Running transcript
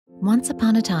Once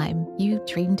upon a time, you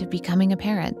dreamed of becoming a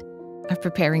parent, of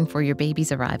preparing for your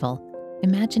baby's arrival,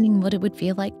 imagining what it would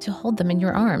feel like to hold them in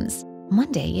your arms.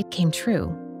 One day it came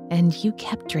true, and you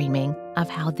kept dreaming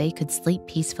of how they could sleep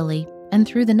peacefully and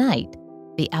through the night.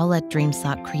 The Owlet Dream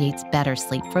Sock creates better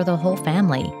sleep for the whole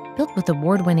family. Built with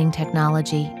award-winning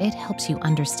technology, it helps you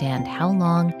understand how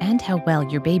long and how well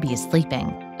your baby is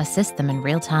sleeping, assist them in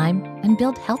real time, and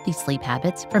build healthy sleep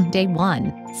habits from day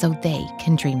one so they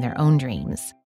can dream their own dreams.